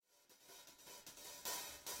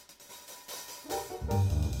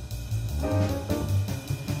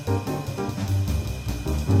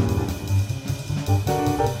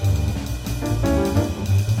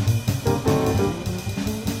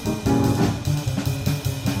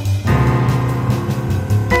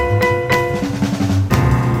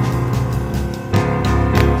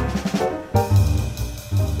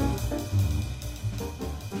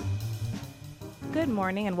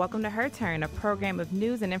morning and welcome to Her Turn, a program of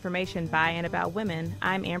news and information by and about women.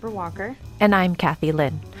 I'm Amber Walker. And I'm Kathy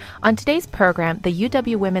Lynn. On today's program, the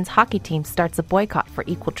UW women's hockey team starts a boycott for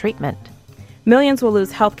equal treatment. Millions will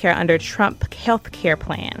lose health care under Trump health care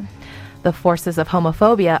plan. The forces of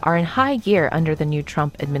homophobia are in high gear under the new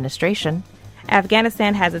Trump administration.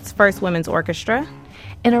 Afghanistan has its first women's orchestra.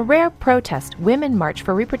 In a rare protest, women march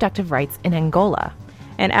for reproductive rights in Angola.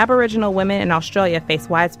 And Aboriginal women in Australia face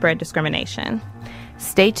widespread discrimination.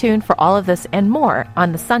 Stay tuned for all of this and more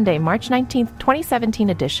on the Sunday, March 19th, 2017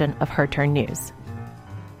 edition of Her Turn News.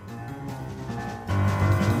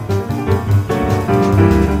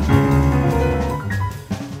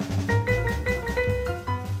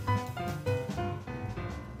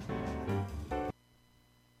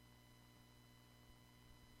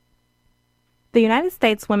 The United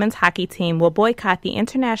States women's hockey team will boycott the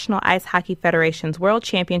International Ice Hockey Federation's World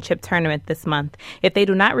Championship tournament this month if they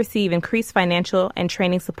do not receive increased financial and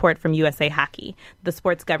training support from USA Hockey, the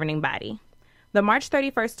sport's governing body. The March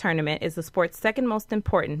 31st tournament is the sport's second most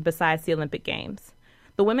important besides the Olympic Games.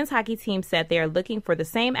 The women's hockey team said they are looking for the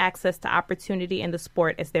same access to opportunity in the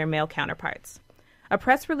sport as their male counterparts. A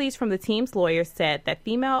press release from the team's lawyers said that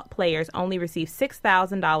female players only receive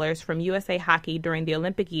 $6,000 from USA Hockey during the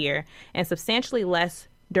Olympic year and substantially less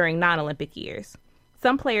during non-Olympic years.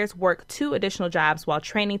 Some players work 2 additional jobs while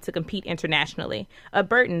training to compete internationally, a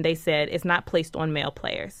burden, they said, is not placed on male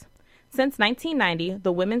players. Since 1990,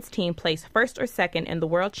 the women's team placed first or second in the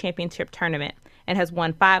World Championship tournament and has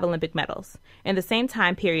won 5 Olympic medals. In the same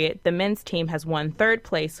time period, the men's team has won third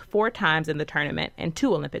place 4 times in the tournament and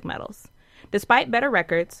 2 Olympic medals. Despite better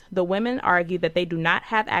records, the women argue that they do not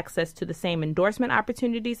have access to the same endorsement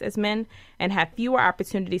opportunities as men and have fewer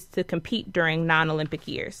opportunities to compete during non-Olympic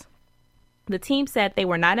years. The team said they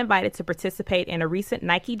were not invited to participate in a recent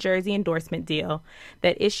Nike jersey endorsement deal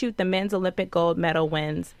that issued the men's Olympic gold medal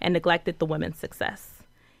wins and neglected the women's success.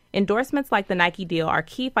 Endorsements like the Nike deal are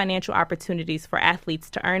key financial opportunities for athletes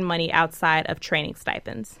to earn money outside of training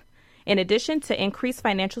stipends. In addition to increased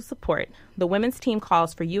financial support, the women's team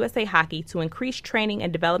calls for USA Hockey to increase training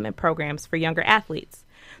and development programs for younger athletes.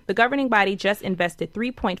 The governing body just invested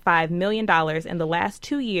 $3.5 million in the last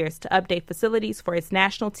 2 years to update facilities for its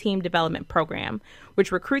National Team Development Program,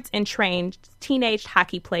 which recruits and trains teenage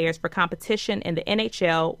hockey players for competition in the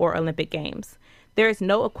NHL or Olympic Games. There is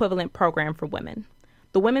no equivalent program for women.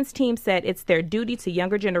 The women's team said it's their duty to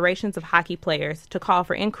younger generations of hockey players to call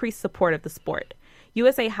for increased support of the sport.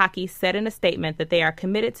 USA Hockey said in a statement that they are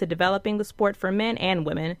committed to developing the sport for men and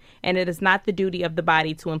women, and it is not the duty of the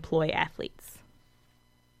body to employ athletes.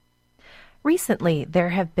 Recently,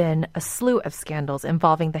 there have been a slew of scandals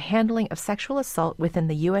involving the handling of sexual assault within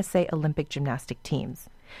the USA Olympic gymnastic teams.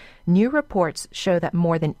 New reports show that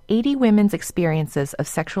more than 80 women's experiences of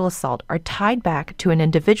sexual assault are tied back to an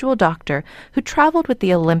individual doctor who traveled with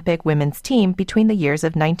the Olympic women's team between the years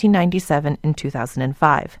of 1997 and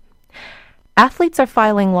 2005. Athletes are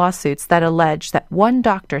filing lawsuits that allege that one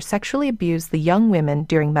doctor sexually abused the young women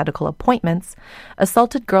during medical appointments,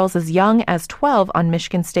 assaulted girls as young as 12 on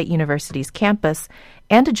Michigan State University's campus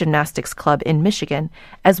and a gymnastics club in Michigan,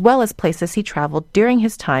 as well as places he traveled during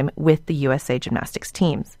his time with the USA Gymnastics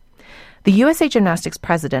teams. The USA Gymnastics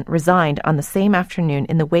president resigned on the same afternoon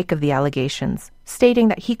in the wake of the allegations, stating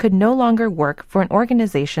that he could no longer work for an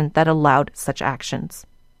organization that allowed such actions.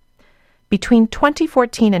 Between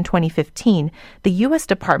 2014 and 2015, the U.S.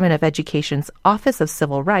 Department of Education's Office of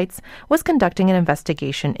Civil Rights was conducting an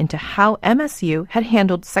investigation into how MSU had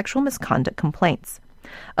handled sexual misconduct complaints.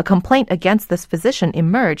 A complaint against this physician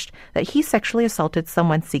emerged that he sexually assaulted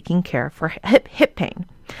someone seeking care for hip pain.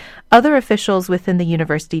 Other officials within the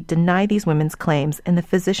university deny these women's claims, and the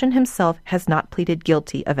physician himself has not pleaded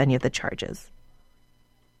guilty of any of the charges.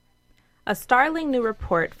 A startling new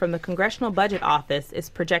report from the Congressional Budget Office is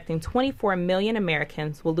projecting 24 million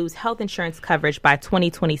Americans will lose health insurance coverage by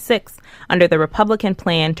 2026 under the Republican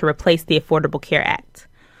plan to replace the Affordable Care Act.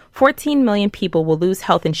 14 million people will lose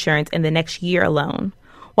health insurance in the next year alone.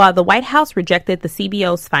 While the White House rejected the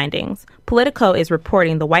CBO's findings, Politico is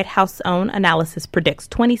reporting the White House's own analysis predicts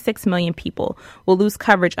 26 million people will lose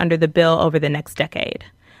coverage under the bill over the next decade.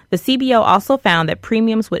 The CBO also found that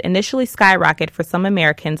premiums would initially skyrocket for some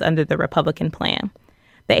Americans under the Republican plan.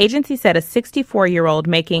 The agency said a 64-year-old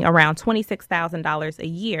making around $26,000 a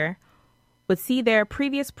year would see their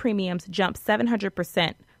previous premiums jump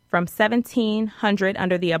 700% from $1,700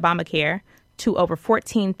 under the Obamacare to over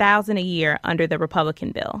 $14,000 a year under the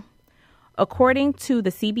Republican bill. According to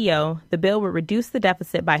the CBO, the bill would reduce the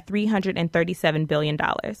deficit by $337 billion.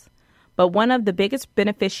 But one of the biggest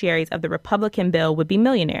beneficiaries of the Republican bill would be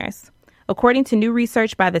millionaires. According to new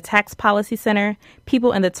research by the Tax Policy Center,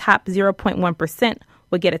 people in the top 0.1%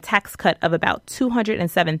 would get a tax cut of about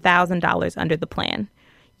 $207,000 under the plan.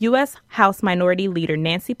 U.S. House Minority Leader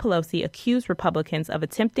Nancy Pelosi accused Republicans of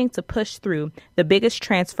attempting to push through the biggest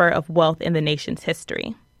transfer of wealth in the nation's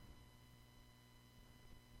history.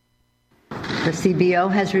 The CBO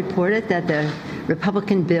has reported that the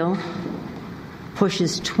Republican bill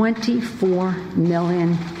pushes 24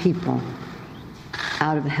 million people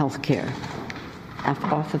out of health care,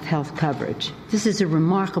 off of health coverage. This is a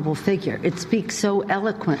remarkable figure. It speaks so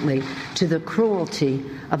eloquently to the cruelty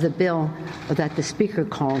of the bill that the Speaker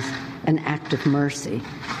calls an act of mercy.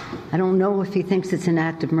 I don't know if he thinks it's an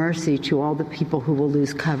act of mercy to all the people who will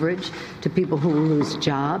lose coverage, to people who will lose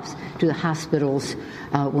jobs, to the hospitals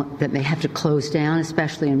that may have to close down,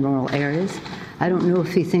 especially in rural areas. I don't know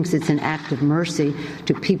if he thinks it's an act of mercy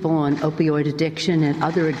to people on opioid addiction and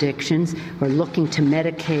other addictions who are looking to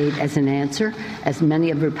Medicaid as an answer, as many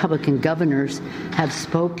of the Republican governors have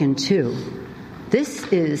spoken to.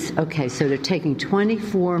 This is, okay, so they're taking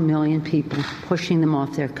 24 million people, pushing them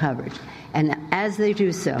off their coverage. And as they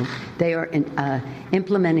do so, they are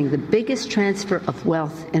implementing the biggest transfer of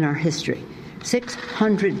wealth in our history.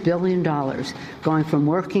 $600 billion going from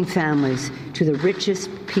working families to the richest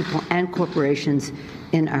people and corporations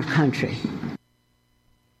in our country.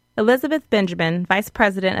 Elizabeth Benjamin, Vice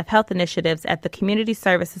President of Health Initiatives at the Community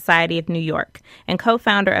Service Society of New York and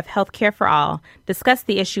co-founder of Healthcare for All, discussed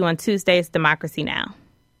the issue on Tuesday's Democracy Now!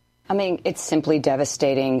 I mean, it's simply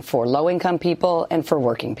devastating for low-income people and for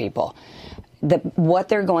working people. What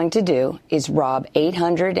they're going to do is rob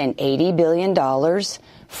 $880 billion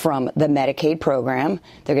from the Medicaid program.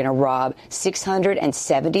 They're going to rob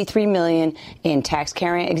 $673 million in tax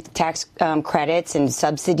credits and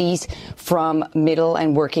subsidies from middle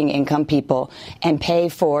and working income people and pay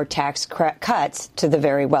for tax cuts to the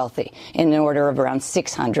very wealthy in the order of around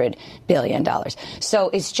 $600 billion. So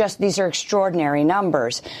it's just, these are extraordinary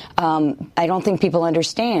numbers. I don't think people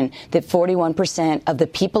understand that 41% of the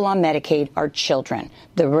people on Medicaid are children.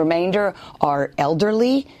 The remainder are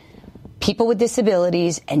elderly, people with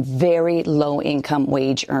disabilities, and very low-income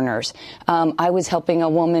wage earners. I was helping a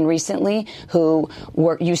woman recently who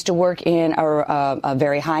used to work in a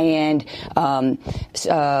very high-end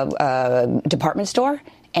department store,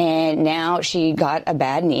 and now she got a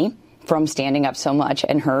bad knee from standing up so much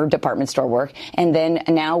in her department store work, and then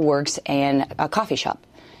now works in a coffee shop.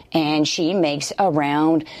 And she makes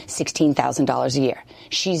around $16,000 a year.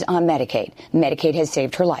 She's on Medicaid. Medicaid has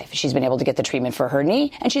saved her life. She's been able to get the treatment for her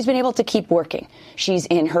knee, and she's been able to keep working. She's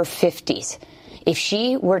in her 50s. If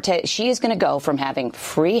she is going to go from having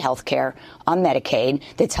free health care on Medicaid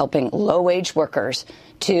that's helping low-wage workers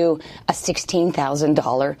to a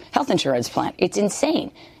 $16,000 health insurance plan. It's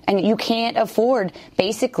insane. And you can't afford,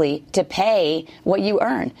 basically, to pay what you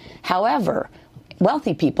earn. However,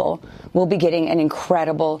 wealthy people will be getting an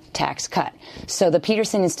incredible tax cut. So the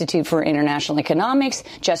Peterson Institute for International Economics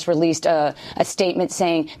just released a statement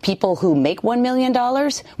saying people who make $1 million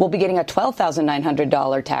will be getting a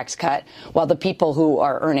 $12,900 tax cut, while the people who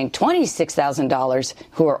are earning $26,000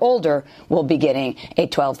 who are older will be getting a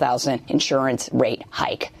 $12,000 insurance rate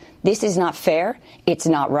hike. This is not fair, it's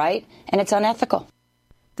not right, and it's unethical.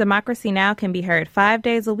 Democracy Now! Can be heard 5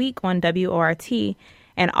 days a week on WORT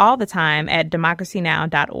and all the time at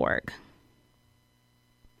democracynow.org.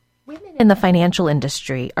 Women in the financial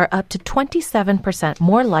industry are up to 27%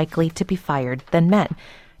 more likely to be fired than men,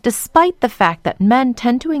 despite the fact that men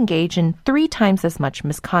tend to engage in 3 times as much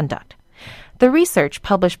misconduct. The research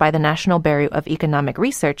published by the National Bureau of Economic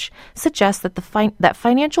Research suggests that that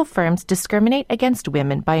financial firms discriminate against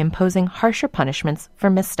women by imposing harsher punishments for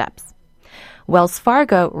missteps. Wells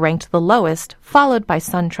Fargo ranked the lowest, followed by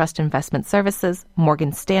SunTrust Investment Services,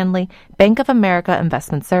 Morgan Stanley, Bank of America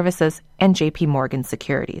Investment Services, and JP Morgan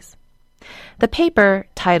Securities. The paper,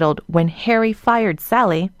 titled When Harry Fired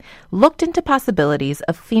Sally, looked into possibilities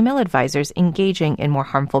of female advisors engaging in more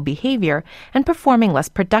harmful behavior and performing less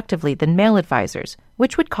productively than male advisors,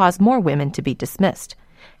 which would cause more women to be dismissed.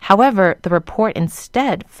 However, the report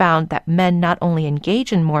instead found that men not only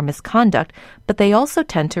engage in more misconduct, but they also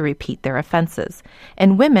tend to repeat their offenses,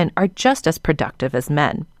 and women are just as productive as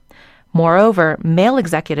men. Moreover, male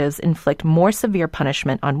executives inflict more severe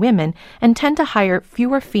punishment on women and tend to hire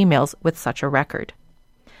fewer females with such a record.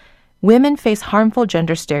 Women face harmful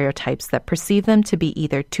gender stereotypes that perceive them to be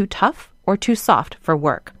either too tough or too soft for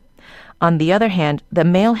work. On the other hand, the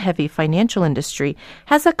male-heavy financial industry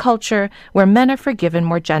has a culture where men are forgiven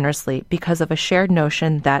more generously because of a shared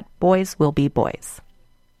notion that boys will be boys.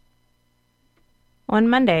 On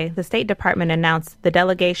Monday, the State Department announced the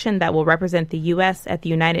delegation that will represent the U.S. at the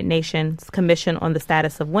United Nations Commission on the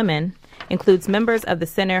Status of Women includes members of the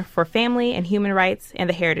Center for Family and Human Rights and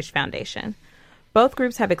the Heritage Foundation. Both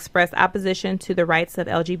groups have expressed opposition to the rights of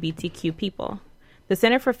LGBTQ people. The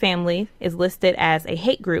Center for Family is listed as a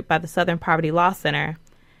hate group by the Southern Poverty Law Center,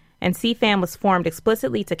 and CFAM was formed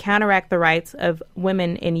explicitly to counteract the rights of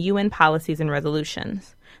women in UN policies and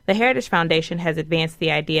resolutions. The Heritage Foundation has advanced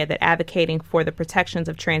the idea that advocating for the protections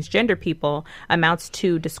of transgender people amounts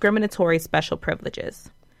to discriminatory special privileges.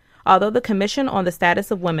 Although the Commission on the Status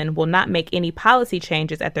of Women will not make any policy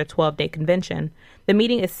changes at their 12-day convention, the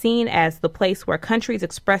meeting is seen as the place where countries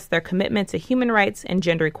express their commitment to human rights and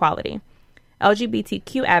gender equality.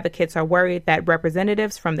 LGBTQ advocates are worried that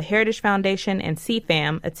representatives from the Heritage Foundation and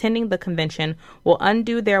CFAM attending the convention will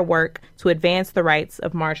undo their work to advance the rights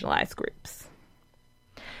of marginalized groups.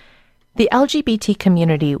 The LGBT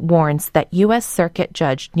community warns that U.S. Circuit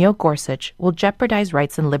Judge Neil Gorsuch will jeopardize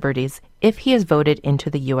rights and liberties if he is voted into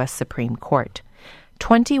the U.S. Supreme Court.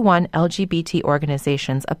 21 LGBT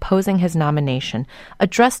organizations opposing his nomination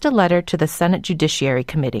addressed a letter to the Senate Judiciary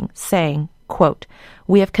Committee saying, quote,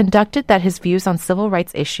 "We have conducted that his views on civil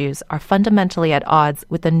rights issues are fundamentally at odds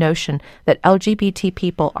with the notion that LGBT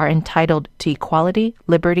people are entitled to equality,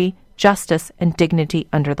 liberty, justice, and dignity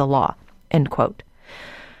under the law," end quote.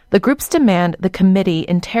 The groups demand the committee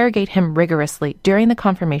interrogate him rigorously during the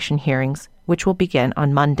confirmation hearings, which will begin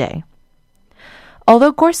on Monday.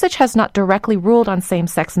 Although Gorsuch has not directly ruled on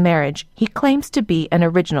same-sex marriage, he claims to be an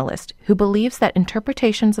originalist who believes that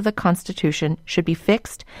interpretations of the Constitution should be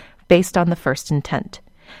fixed based on the first intent.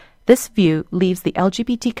 This view leaves the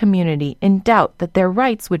LGBT community in doubt that their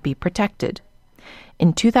rights would be protected.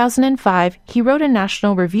 In 2005, he wrote a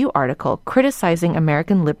National Review article criticizing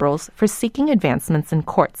American liberals for seeking advancements in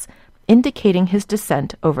courts, indicating his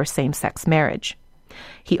dissent over same-sex marriage.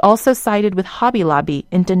 He also sided with Hobby Lobby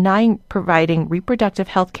in denying providing reproductive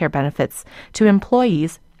health care benefits to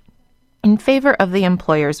employees in favor of the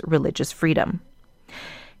employer's religious freedom.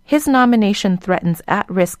 His nomination threatens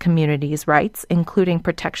at-risk communities' rights, including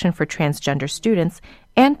protection for transgender students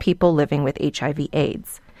and people living with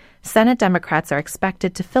HIV/AIDS. Senate Democrats are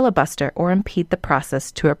expected to filibuster or impede the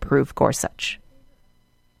process to approve Gorsuch.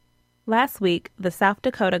 Last week, the South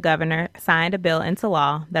Dakota governor signed a bill into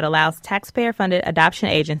law that allows taxpayer-funded adoption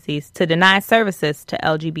agencies to deny services to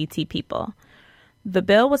LGBT people. The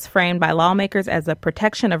bill was framed by lawmakers as a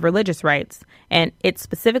protection of religious rights, and it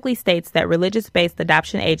specifically states that religious-based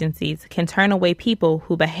adoption agencies can turn away people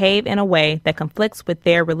who behave in a way that conflicts with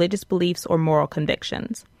their religious beliefs or moral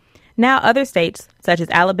convictions. Now other states, such as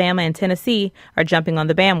Alabama and Tennessee, are jumping on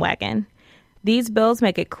the bandwagon. These bills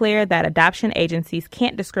make it clear that adoption agencies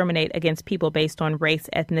can't discriminate against people based on race,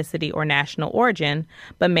 ethnicity, or national origin,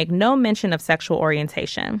 but make no mention of sexual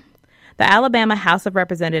orientation. The Alabama House of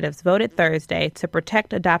Representatives voted Thursday to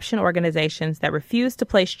protect adoption organizations that refuse to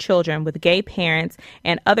place children with gay parents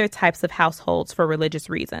and other types of households for religious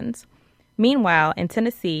reasons. Meanwhile, in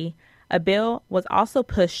Tennessee, a bill was also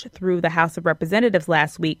pushed through the House of Representatives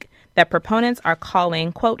last week that proponents are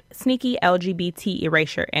calling, quote, sneaky LGBT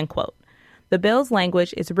erasure, end quote. The bill's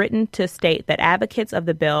language is written to state that advocates of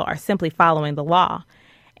the bill are simply following the law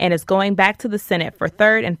and is going back to the Senate for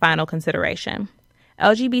third and final consideration.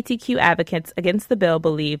 LGBTQ advocates against the bill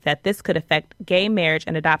believe that this could affect gay marriage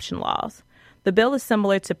and adoption laws. The bill is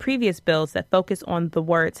similar to previous bills that focus on the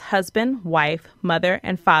words husband, wife, mother,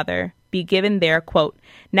 and father be given their, quote,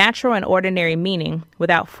 natural and ordinary meaning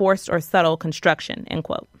without forced or subtle construction, end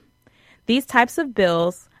quote. These types of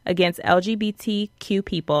bills against LGBTQ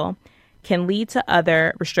people can lead to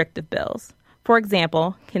other restrictive bills. For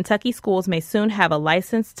example, Kentucky schools may soon have a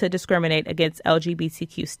license to discriminate against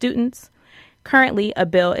LGBTQ students. Currently, a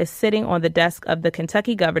bill is sitting on the desk of the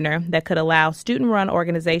Kentucky governor that could allow student-run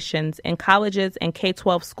organizations in colleges and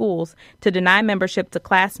K-12 schools to deny membership to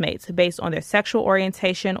classmates based on their sexual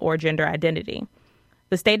orientation or gender identity.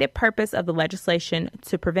 The stated purpose of the legislation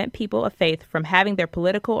to prevent people of faith from having their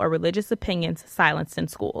political or religious opinions silenced in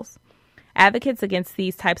schools. Advocates against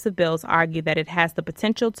these types of bills argue that it has the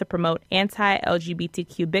potential to promote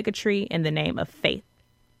anti-LGBTQ bigotry in the name of faith.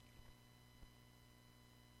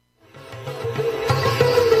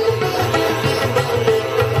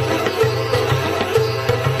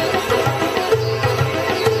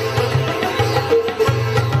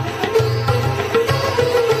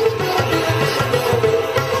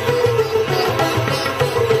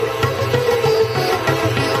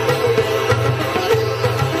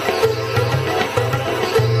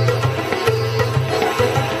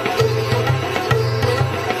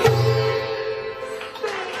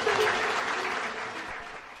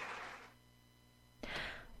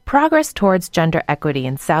 Progress towards gender equity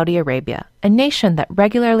in Saudi Arabia, a nation that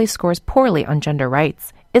regularly scores poorly on gender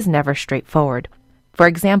rights, is never straightforward. For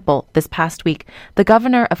example, this past week, the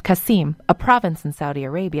governor of Qasim, a province in Saudi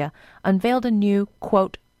Arabia, unveiled a new,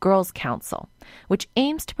 quote, Girls' Council, which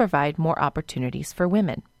aims to provide more opportunities for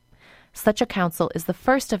women. Such a council is the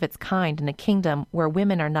first of its kind in a kingdom where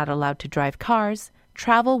women are not allowed to drive cars,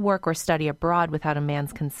 travel, work, or study abroad without a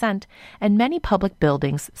man's consent, and many public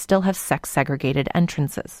buildings still have sex-segregated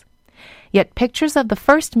entrances. Yet pictures of the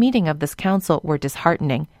first meeting of this council were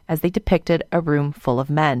disheartening, as they depicted a room full of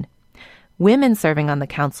men. Women serving on the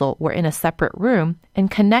council were in a separate room and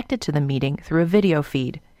connected to the meeting through a video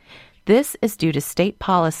feed. This is due to state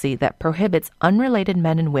policy that prohibits unrelated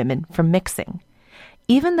men and women from mixing.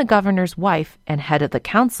 Even the governor's wife and head of the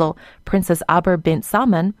council, Princess Aber bint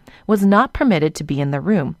Salman, was not permitted to be in the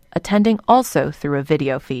room, attending also through a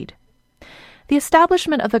video feed. The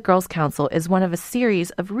establishment of the Girls' Council is one of a series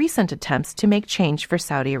of recent attempts to make change for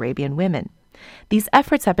Saudi Arabian women. These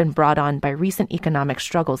efforts have been brought on by recent economic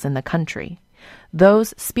struggles in the country.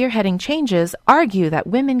 Those spearheading changes argue that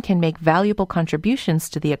women can make valuable contributions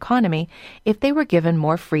to the economy if they were given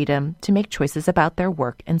more freedom to make choices about their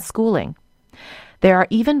work and schooling. There are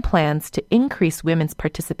even plans to increase women's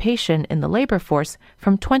participation in the labor force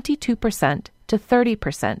from 22% to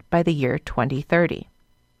 30% by the year 2030.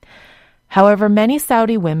 However, many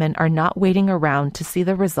Saudi women are not waiting around to see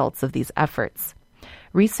the results of these efforts.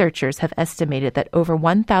 Researchers have estimated that over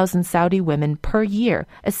 1,000 Saudi women per year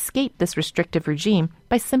escape this restrictive regime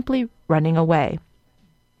by simply running away.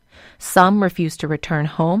 Some refuse to return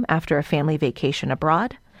home after a family vacation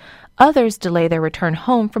abroad. Others delay their return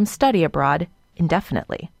home from study abroad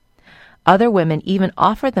indefinitely. Other women even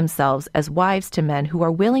offer themselves as wives to men who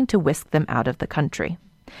are willing to whisk them out of the country.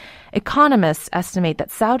 Economists estimate that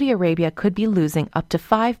Saudi Arabia could be losing up to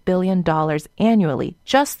 $5 billion annually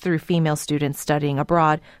just through female students studying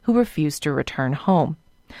abroad who refuse to return home.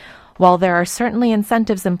 While there are certainly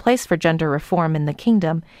incentives in place for gender reform in the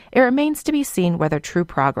kingdom, it remains to be seen whether true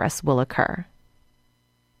progress will occur.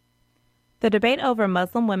 The debate over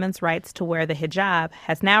Muslim women's rights to wear the hijab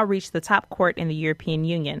has now reached the top court in the European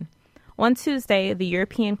Union. On Tuesday, the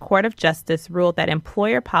European Court of Justice ruled that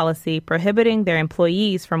employer policy prohibiting their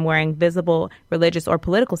employees from wearing visible religious or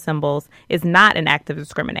political symbols is not an act of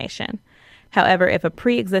discrimination. However, if a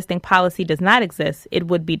pre-existing policy does not exist, it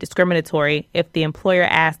would be discriminatory if the employer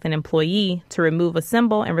asked an employee to remove a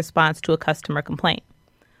symbol in response to a customer complaint.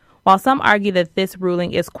 While some argue that this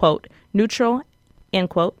ruling is, quote, neutral, end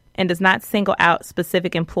quote, and does not single out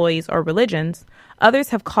specific employees or religions, others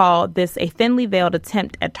have called this a thinly veiled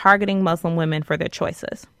attempt at targeting Muslim women for their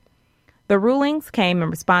choices. The rulings came in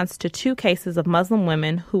response to 2 cases of Muslim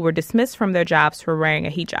women who were dismissed from their jobs for wearing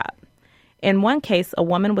a hijab. In one case, a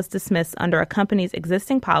woman was dismissed under a company's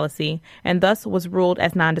existing policy and thus was ruled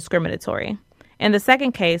as non-discriminatory. In the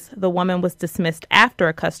second case, the woman was dismissed after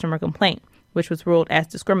a customer complaint, which was ruled as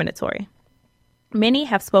discriminatory. Many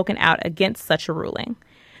have spoken out against such a ruling.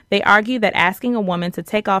 They argue that asking a woman to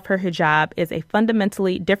take off her hijab is a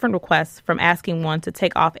fundamentally different request from asking one to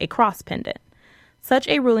take off a cross pendant. Such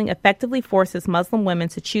a ruling effectively forces Muslim women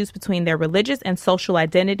to choose between their religious and social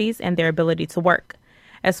identities and their ability to work.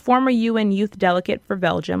 As former UN Youth Delegate for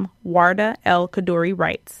Belgium, Warda El Kaddouri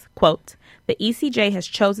writes, quote, the ECJ has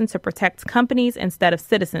chosen to protect companies instead of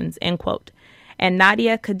citizens, end quote. And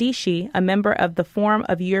Nadia Kadishi, a member of the Forum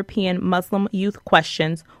of European Muslim Youth,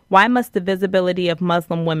 questions, why must the visibility of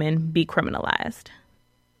Muslim women be criminalized?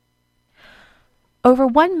 Over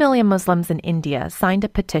 1 million Muslims in India signed a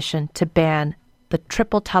petition to ban the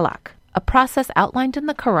triple talaq, a process outlined in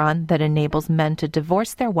the Quran that enables men to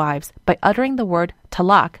divorce their wives by uttering the word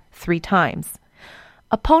talaq 3 times.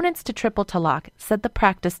 Opponents to triple talaq said the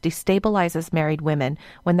practice destabilizes married women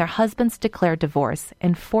when their husbands declare divorce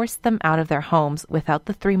and force them out of their homes without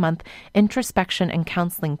the 3-month introspection and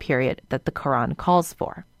counseling period that the Quran calls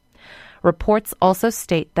for. Reports also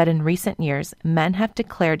state that in recent years, men have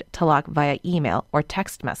declared talaq via email or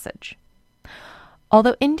text message.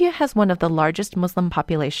 Although India has one of the largest Muslim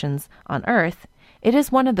populations on earth, it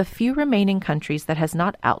is one of the few remaining countries that has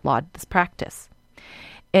not outlawed this practice.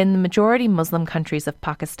 In the majority Muslim countries of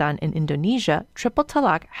Pakistan and Indonesia, triple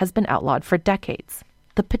talaq has been outlawed for decades.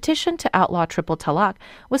 The petition to outlaw triple talaq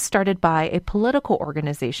was started by a political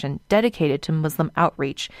organization dedicated to Muslim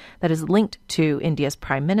outreach that is linked to India's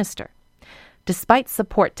Prime Minister. Despite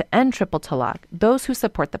support to end triple talaq, those who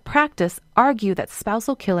support the practice argue that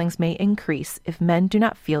spousal killings may increase if men do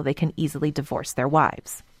not feel they can easily divorce their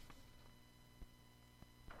wives.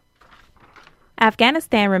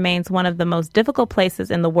 Afghanistan remains one of the most difficult places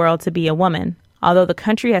in the world to be a woman. although the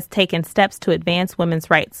country has taken steps to advance women's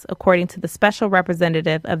rights, according to the special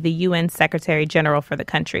representative of the UN Secretary General for the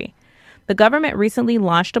country. The government recently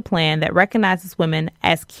launched a plan that recognizes women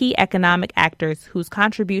as key economic actors whose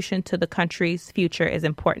contribution to the country's future is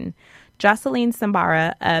important. Jocelyn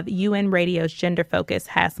Sambara of UN Radio's Gender Focus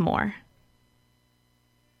has more.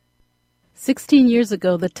 16 years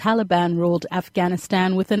ago, the Taliban ruled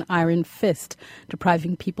Afghanistan with an iron fist,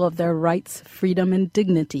 depriving people of their rights, freedom, and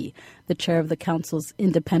dignity, the chair of the Council's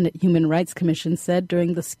Independent Human Rights Commission said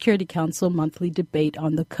during the Security Council monthly debate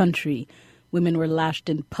on the country. Women were lashed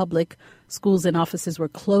in public, schools and offices were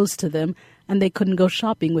closed to them, and they couldn't go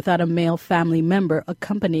shopping without a male family member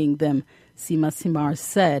accompanying them, Seema Simar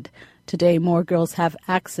said. Today, more girls have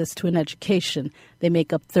access to an education. They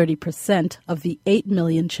make up 30% of the 8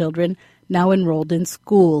 million children now enrolled in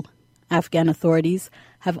school. Afghan authorities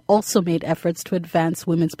have also made efforts to advance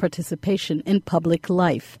women's participation in public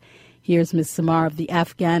life. Here's Ms. Samar of the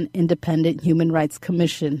Afghan Independent Human Rights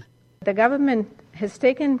Commission. The government has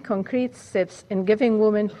taken concrete steps in giving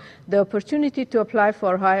women the opportunity to apply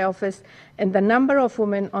for high office, and the number of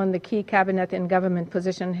women on the key cabinet and government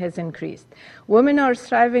position has increased. Women are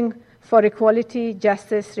striving for equality,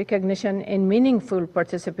 justice, recognition, and meaningful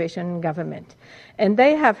participation in government, and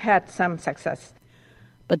they have had some success.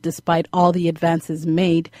 But despite all the advances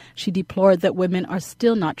made, she deplored that women are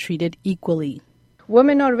still not treated equally.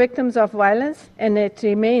 Women are victims of violence, and it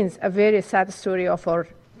remains a very sad story of our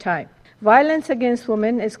time. Violence against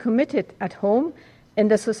women is committed at home, in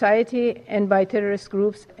the society, and by terrorist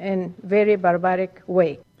groups in very barbaric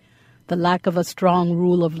way. The lack of a strong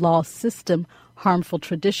rule of law system, harmful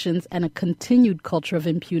traditions, and a continued culture of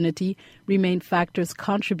impunity remain factors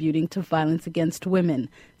contributing to violence against women,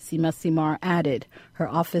 Seema Simar added. Her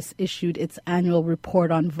office issued its annual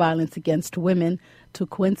report on violence against women to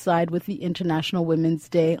coincide with the International Women's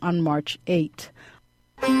Day on March 8.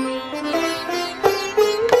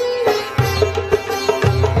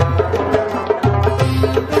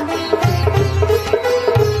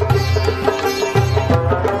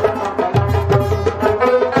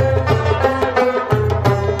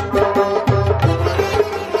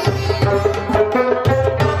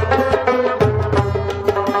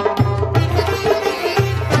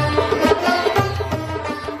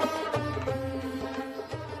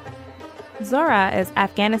 Zora is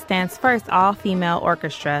Afghanistan's first all-female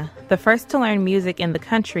orchestra, the first to learn music in the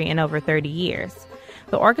country in over 30 years.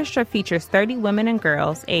 The orchestra features 30 women and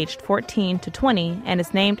girls aged 14 to 20 and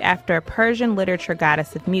is named after a Persian literature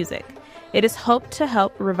goddess of music. It is hoped to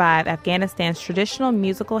help revive Afghanistan's traditional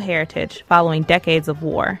musical heritage following decades of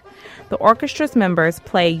war. The orchestra's members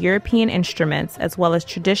play European instruments as well as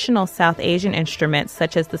traditional South Asian instruments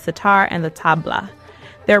such as the sitar and the tabla.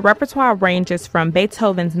 Their repertoire ranges from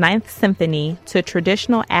Beethoven's Ninth Symphony to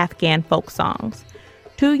traditional Afghan folk songs.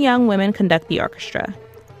 2 young women conduct the orchestra.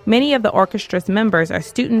 Many of the orchestra's members are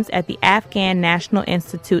students at the Afghan National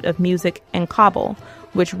Institute of Music in Kabul,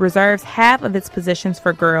 which reserves half of its positions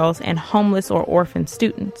for girls and homeless or orphan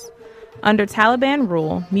students. Under Taliban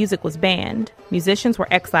rule, music was banned, musicians were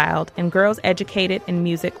exiled, and girls educated in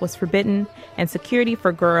music was forbidden, and security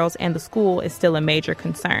for girls and the school is still a major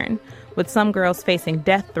concern, with some girls facing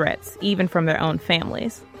death threats, even from their own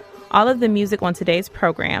families. All of the music on today's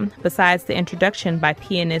program, besides the introduction by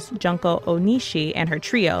pianist Junko Onishi and her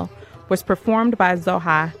trio, was performed by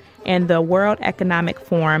Zohar and the World Economic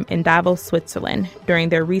Forum in Davos, Switzerland, during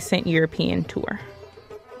their recent European tour.